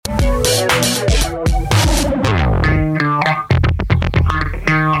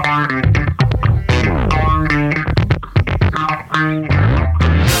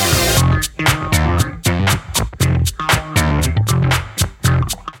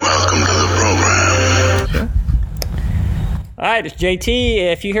right, it's JT.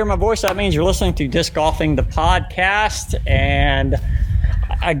 If you hear my voice, that means you're listening to Disc Golfing, the podcast. And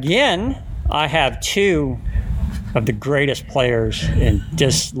again, I have two of the greatest players in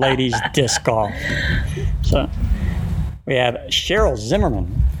ladies disc golf. So we have Cheryl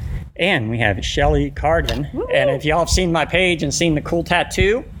Zimmerman and we have Shelley Carden. Woo. And if y'all have seen my page and seen the cool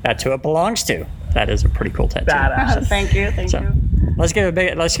tattoo, that's who it belongs to. That is a pretty cool tattoo. Badass. Thank you. Let's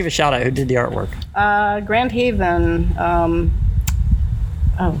give a shout out. Who did the artwork? Grand Haven.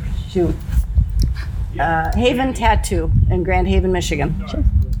 Haven Tattoo in Grand Haven, Michigan. Sure.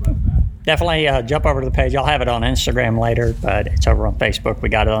 Definitely jump over to the page. I'll have it on Instagram later, but it's over on Facebook. We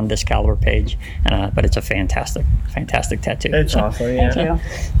got it on this Caliber page, but it's a fantastic tattoo. It's awesome. Yeah.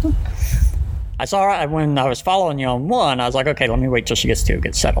 Thank you. I saw her when I was following you on one. I was like, okay, let me wait till she gets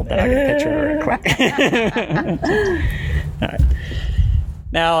settled. Then I get a picture of her quick. All right.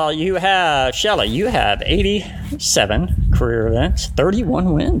 Now you have Shelley. You have 87 career events,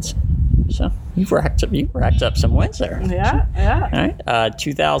 31 wins. So you've racked up some wins there. Yeah. All right.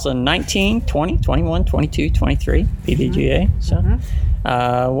 2019, 20, 21, 22, 23 PDGA. So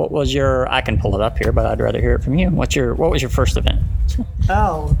what was your? I can pull it up here, but I'd rather hear it from you. What was your first event?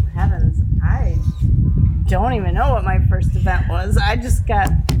 Oh heavens! I don't even know what my first event was. I just got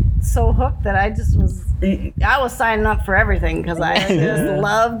so hooked that I was signing up for everything because I just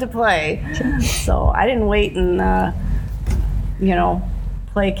love to play. So I didn't wait and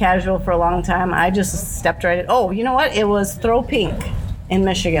play casual for a long time. I just stepped right in. Oh, you know what? It was Throw Pink in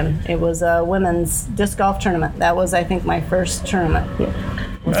Michigan. It was a women's disc golf tournament. That was, I think, my first tournament.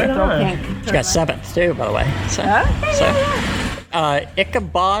 Was a Throw Pink tournament. She got seventh too, by the way.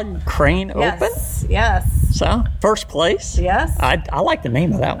 Ichabod Crane Open. Yes. So first place. Yes. I like the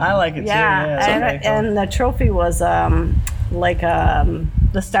name of that one. I like it too. Yeah. And the trophy was the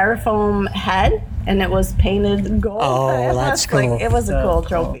styrofoam head. And it was painted gold. Oh, that's cool. It was a cool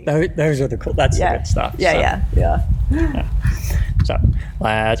trophy. Those are the cool. That's the good stuff. Yeah. So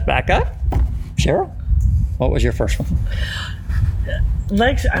let's back up. Cheryl, what was your first one?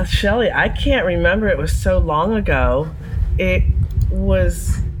 Like Shelley, I can't remember. It was so long ago. It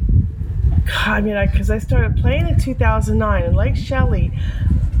was, because I started playing in 2009, and like Shelley,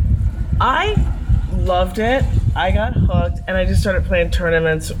 I loved it. I got hooked, and I just started playing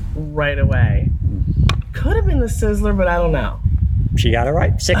tournaments right away. Could have been the Sizzler, but I don't know. She got it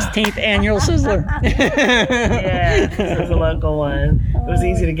right. 16th annual Sizzler. Yeah, this was a local one. It was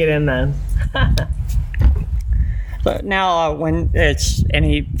easy to get in then. But now, when it's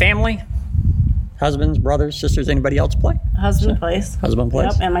any family, husbands, brothers, sisters, anybody else play? Husband plays.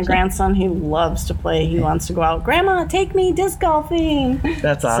 Yep, and my grandson, he loves to play. He wants to go out. Grandma, take me disc golfing.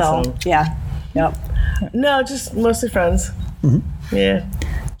 That's awesome. So, yeah. Yep. No, just mostly friends. Mm-hmm. Yeah.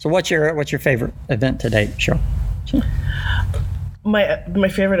 So what's your favorite event to date, Cheryl? My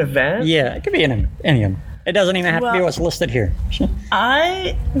favorite event? Yeah, it could be any of them. It doesn't even have to be what's listed here.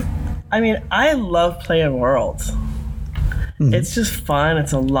 I love playing Worlds. Mm-hmm. It's just fun.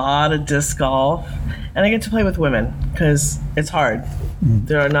 It's a lot of disc golf. And I get to play with women because it's hard. Mm-hmm.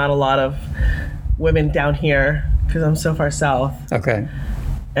 There are not a lot of women down here because I'm so far south. Okay.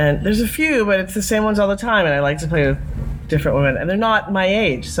 And there's a few, but it's the same ones all the time. And I like to play with different women. And they're not my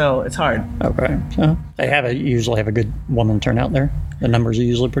age, so it's hard. Okay. So they usually have a good woman turnout there. The numbers are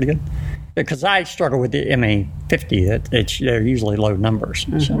usually pretty good. Because I struggle with the MA50. They're usually low numbers.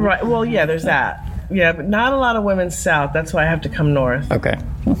 Mm-hmm. So. Right. Well, yeah, there's that. Yeah, but not a lot of women south. That's why I have to come north. Okay.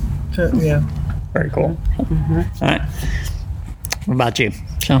 Yeah. Very cool. Mm-hmm. All right. What about you?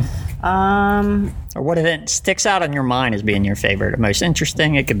 So. Or what event sticks out in your mind as being your favorite, most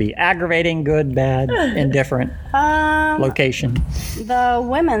interesting? It could be aggravating, good, bad, indifferent. Location. The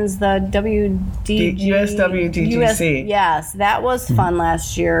women's, the USWDGC. Yes, that was fun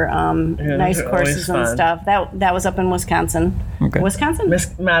last year. Nice courses and stuff. That was up in Wisconsin. Okay. Wisconsin?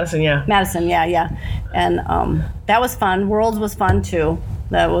 Madison, yeah. Madison, yeah. And that was fun. Worlds was fun too.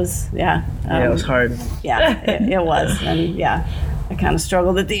 That was, yeah, it was hard. Yeah, it was. And yeah. I kind of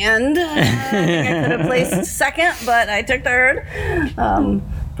struggled at the end. I think I could have placed second, but I took third.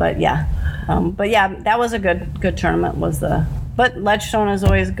 But yeah, that was a good tournament. But Ledgestone is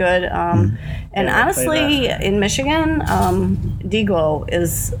always good. And honestly, in Michigan, D-Glow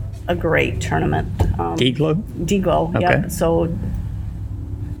is a great tournament. D-Glow? D-Glow. Okay. Yep. So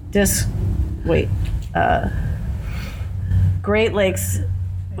Great Lakes.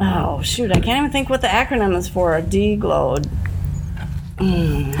 Oh shoot! I can't even think what the acronym is for. D-Glow.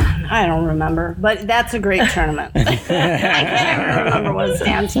 I don't remember, but that's a great tournament. I can't even remember what it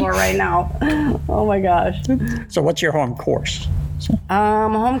stands for right now. Oh my gosh. So what's your home course?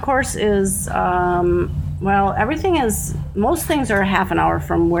 Home course is Well, most things are half an hour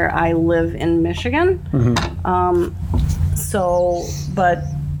from where I live in Michigan. But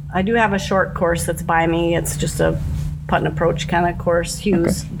I do have a short course that's by me. It's just a putt and approach kind of course,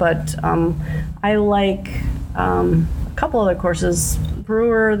 Hughes. Okay. But I like a couple other courses.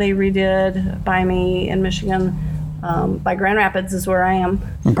 Brewer, they redid by me in Michigan. By Grand Rapids is where I am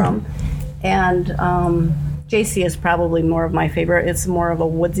from. And JC is probably more of my favorite. It's more of a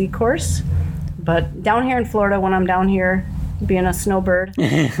woodsy course. But down here in Florida, when I'm down here being a snowbird,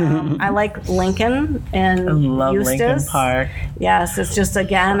 I like Lincoln and I love Eustis. Lincoln Park. Yes, it's just,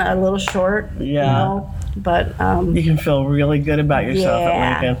 again, a little short. Yeah. But you can feel really good about yourself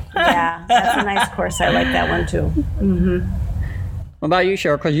at Lincoln. Yeah, that's a nice course. I like that one too. Mm-hmm. What about you,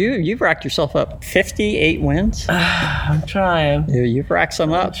 Cheryl? Because you've racked yourself up 58 wins. I'm trying. You've racked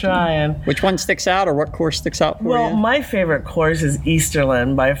some up. I'm trying. Which one sticks out, or what course sticks out for you? Well, my favorite course is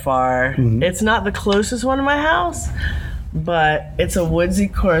Easterland by far. Mm-hmm. It's not the closest one to my house, but it's a woodsy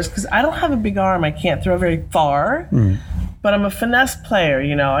course because I don't have a big arm. I can't throw very far. Mm. But I'm a finesse player,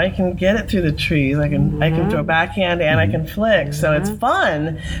 I can get it through the trees. I can throw backhand and I can flick. So it's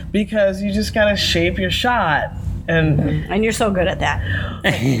fun because you just got to shape your shot. And you're so good at that.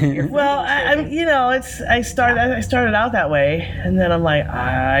 Well, I started out that way, and then I'm like,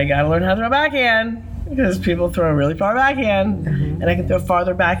 I got to learn how to throw backhand because people throw really far backhand, and I can throw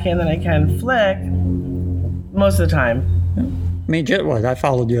farther backhand than I can flick most of the time. I mean, I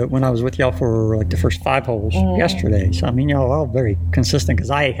followed you when I was with y'all for like the first 5 holes yesterday. So, I mean, y'all are all very consistent because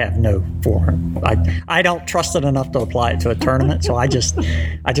I have no form. I don't trust it enough to apply it to a tournament. So I just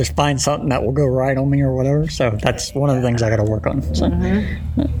find something that will go right on me or whatever. So that's one of the things I got to work on. So,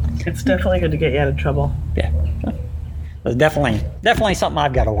 It's definitely good to get you out of trouble. Yeah. So, definitely something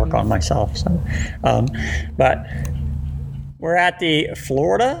I've got to work on myself. So, but we're at the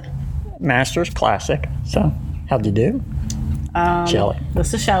Florida Masters Classic. So how'd you do? Shelley.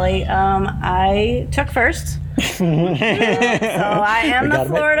 This is Shelley. I took first. So I am the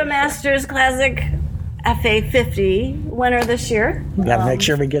Florida Masters Classic FA 50 winner this year. We got to make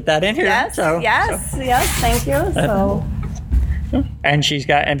sure we get that in here. Yes, thank you. So. And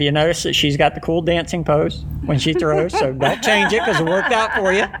have you noticed that she's got the cool dancing pose when she throws? So don't change it because it worked out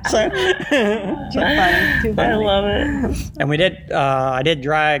for you. So. Too funny. I love it. And I did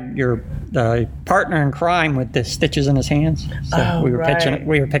drag your partner in crime with the stitches in his hands. So we were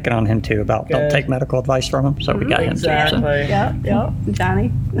picking on him too about don't take medical advice from him. So we got him too. So. Yep.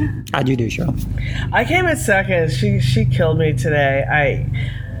 Johnny. How'd you do, Cheryl? I came in second. She killed me today.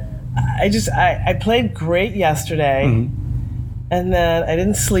 I played great yesterday. Mm-hmm. And then I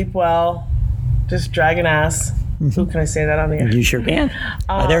didn't sleep well, just dragging ass. Mm-hmm. Can I say that on the air? You sure can.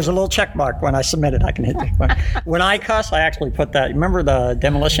 There's a little check mark when I submit it. I can hit the check mark. When I cuss, I actually put that. Remember the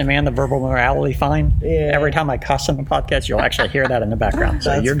Demolition Man, the verbal morality fine? Yeah. Every time I cuss in the podcast, you'll actually hear that in the background.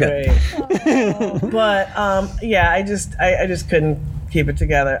 So you're good. But I just couldn't keep it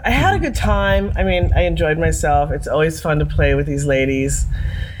together. I had a good time. I mean, I enjoyed myself. It's always fun to play with these ladies,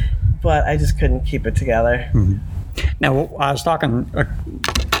 but I just couldn't keep it together. Mm-hmm. Now, I was talking a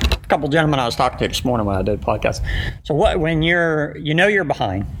couple gentlemen I was talking to this morning when I did a podcast. So when you're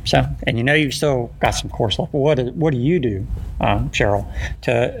behind, and you've still got some course left, what do you do, Cheryl,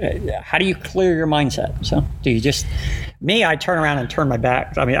 how do you clear your mindset? So do you just, I turn around and turn my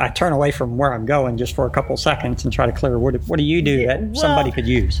back. I mean, I turn away from where I'm going just for a couple seconds and try to clear. What do you do that somebody could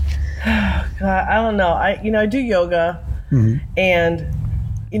use? God, I don't know. I do yoga, and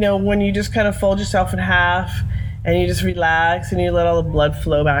when you just kind of fold yourself in half and you just relax and you let all the blood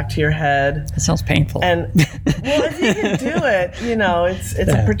flow back to your head. That sounds painful. And if you can do it,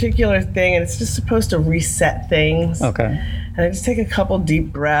 it's a particular thing, and it's just supposed to reset things. Okay. And I just take a couple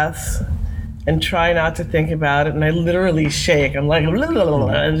deep breaths and try not to think about it. And I literally shake. I'm like,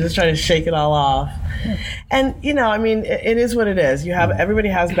 and just trying to shake it all off. And, it is what it is. Everybody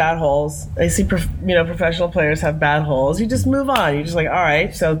has bad holes. I see, professional players have bad holes. You just move on. You're just like, all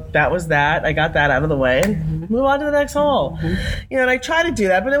right, so that was that. I got that out of the way. And move on to the next hole. And I try to do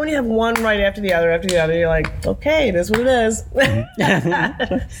that. But then when you have one right after the other, you're like, okay, it is what it is.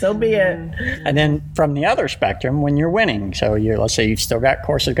 So be it. And then from the other spectrum, when you're winning, so let's say you've still got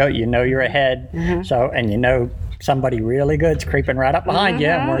courses to go, you're ahead. So, and somebody really good's creeping right up behind you,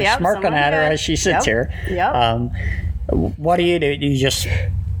 and we're smirking at her as she sits here. Yep. What do? You just,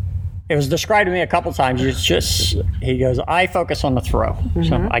 it was described to me a couple times. He goes, I focus on the throw.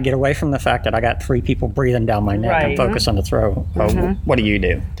 So I get away from the fact that I got 3 people breathing down my neck and focus on the throw. What do you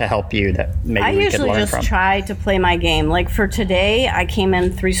do to help you that maybe we could learn from? I usually just try to play my game. Like for today, I came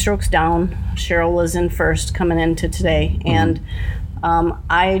in 3 strokes down. Cheryl was in first coming into today. And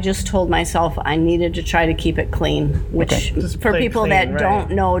I just told myself I needed to try to keep it clean, which for people that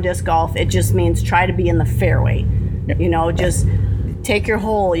don't know disc golf, it just means try to be in the fairway. Yep. You know, just take your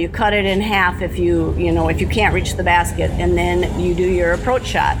hole, you cut it in half if you can't reach the basket, and then you do your approach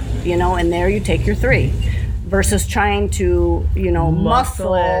shot, and there you take your 3. Versus trying to,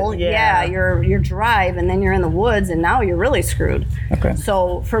 muscle your drive, and then you're in the woods, and now you're really screwed. Okay.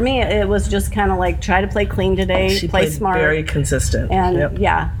 So for me, it was just kind of like try to play clean today, She play played smart, very consistent. and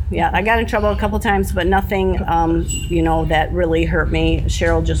yeah, I got in trouble a couple times, but nothing, that really hurt me.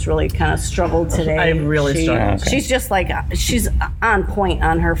 Cheryl just really kind of struggled today. I really struggled. Okay. She's just like she's on point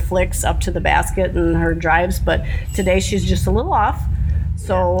on her flicks up to the basket and her drives, but today she's just a little off.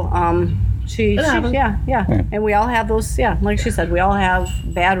 So. And we all have those, like she said, we all have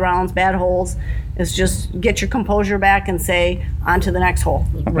bad rounds, bad holes. It's just get your composure back and say, on to the next hole.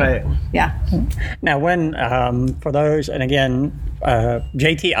 Right. Yeah. Now, when, for those, and again,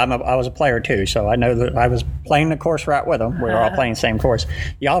 JT, I was a player too, so I know that I was playing the course right with them. We were all playing the same course.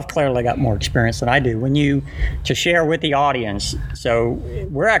 Y'all have clearly got more experience than I do. To share with the audience, so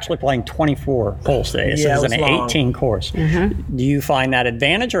we're actually playing 24 holes today. This is an 18 course. Mm-hmm. Do you find that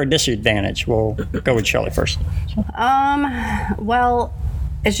advantage or a disadvantage? We'll go with Shelley first. Well,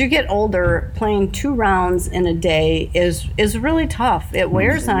 as you get older, playing 2 rounds in a day is really tough. It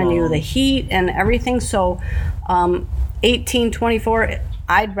wears on you, the heat and everything. So 18, 24,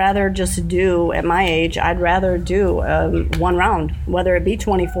 I'd rather just do, at my age, one round, whether it be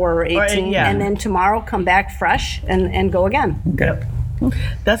 24 or 18, and then tomorrow come back fresh and go again. Okay. Yep.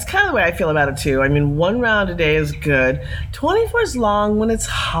 That's kind of the way I feel about it too. I mean, 1 round a day is good. 24 is long when it's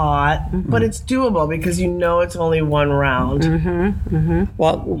hot, but it's doable because it's only 1 round. Mm-hmm. Mm-hmm.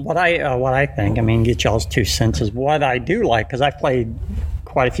 Well, what I think, get y'all's 2 cents, is what I do like, because I've played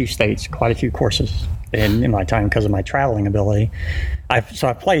quite a few states, quite a few courses in my time because of my traveling ability. I've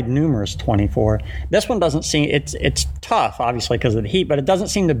played numerous 24. This one doesn't seem, it's tough, obviously, because of the heat, but it doesn't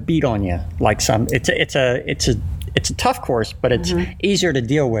seem to beat on you like some. It's a tough course, but it's easier to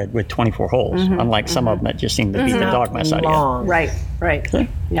deal with 24 holes, unlike some of them that just seem to beat the dog mess out of you. Right.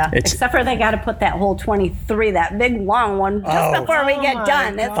 Yeah. Except for they got to put that hole 23, that big long one, just before we get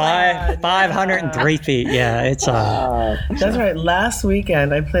done. It's 503 feet. Yeah, it's That's right. Last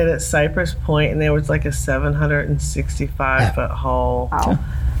weekend I played at Cypress Point, and there was like a 765-foot hole. Wow.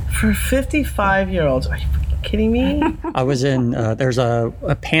 For 55-year-olds. Are you kidding me? I was in, there's a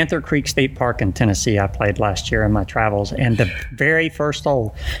Panther Creek State Park in Tennessee I played last year in my travels, and the very first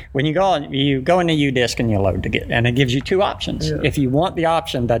hole, when you go into U-Disc and you load to get, and it gives you 2 options. Yeah. If you want the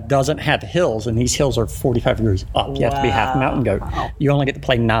option that doesn't have hills, and these hills are 45 degrees up, you have to be half mountain goat, you only get to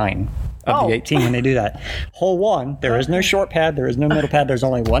play 9 of the 18 when they do that. Hole 1, there is no short pad, there is no middle pad, there's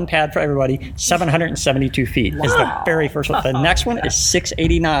only 1 pad for everybody. 772 feet is the very first one. The next one is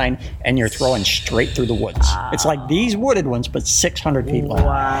 689, and you're throwing straight through the woods. It's like these wooded ones, but 600 feet long.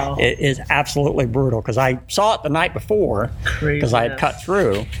 Wow. It is absolutely brutal, because I saw it the night before, because I had cut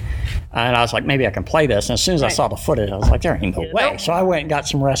through. And I was like, maybe I can play this. And as soon as I saw the footage, I was like, there ain't no way. So I went and got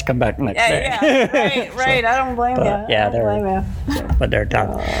some rest, come back the next day. Yeah, right. I don't blame you. But they're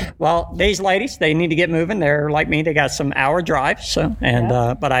tough. Well, these ladies, they need to get moving. They're like me. They got some hour drives. So,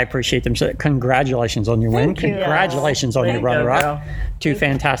 but I appreciate them. So congratulations on your win. Congratulations on your runner-up. 2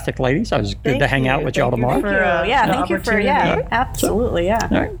 fantastic ladies. It was good to hang out with y'all tomorrow. Thank you for absolutely. All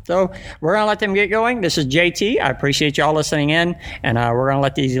right. So we're going to let them get going. This is JT. I appreciate y'all listening in. And we're going to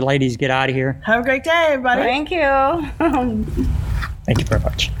let these ladies get out of here. Have a great day, everybody. Thank you. Thank you very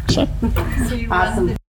much. Awesome.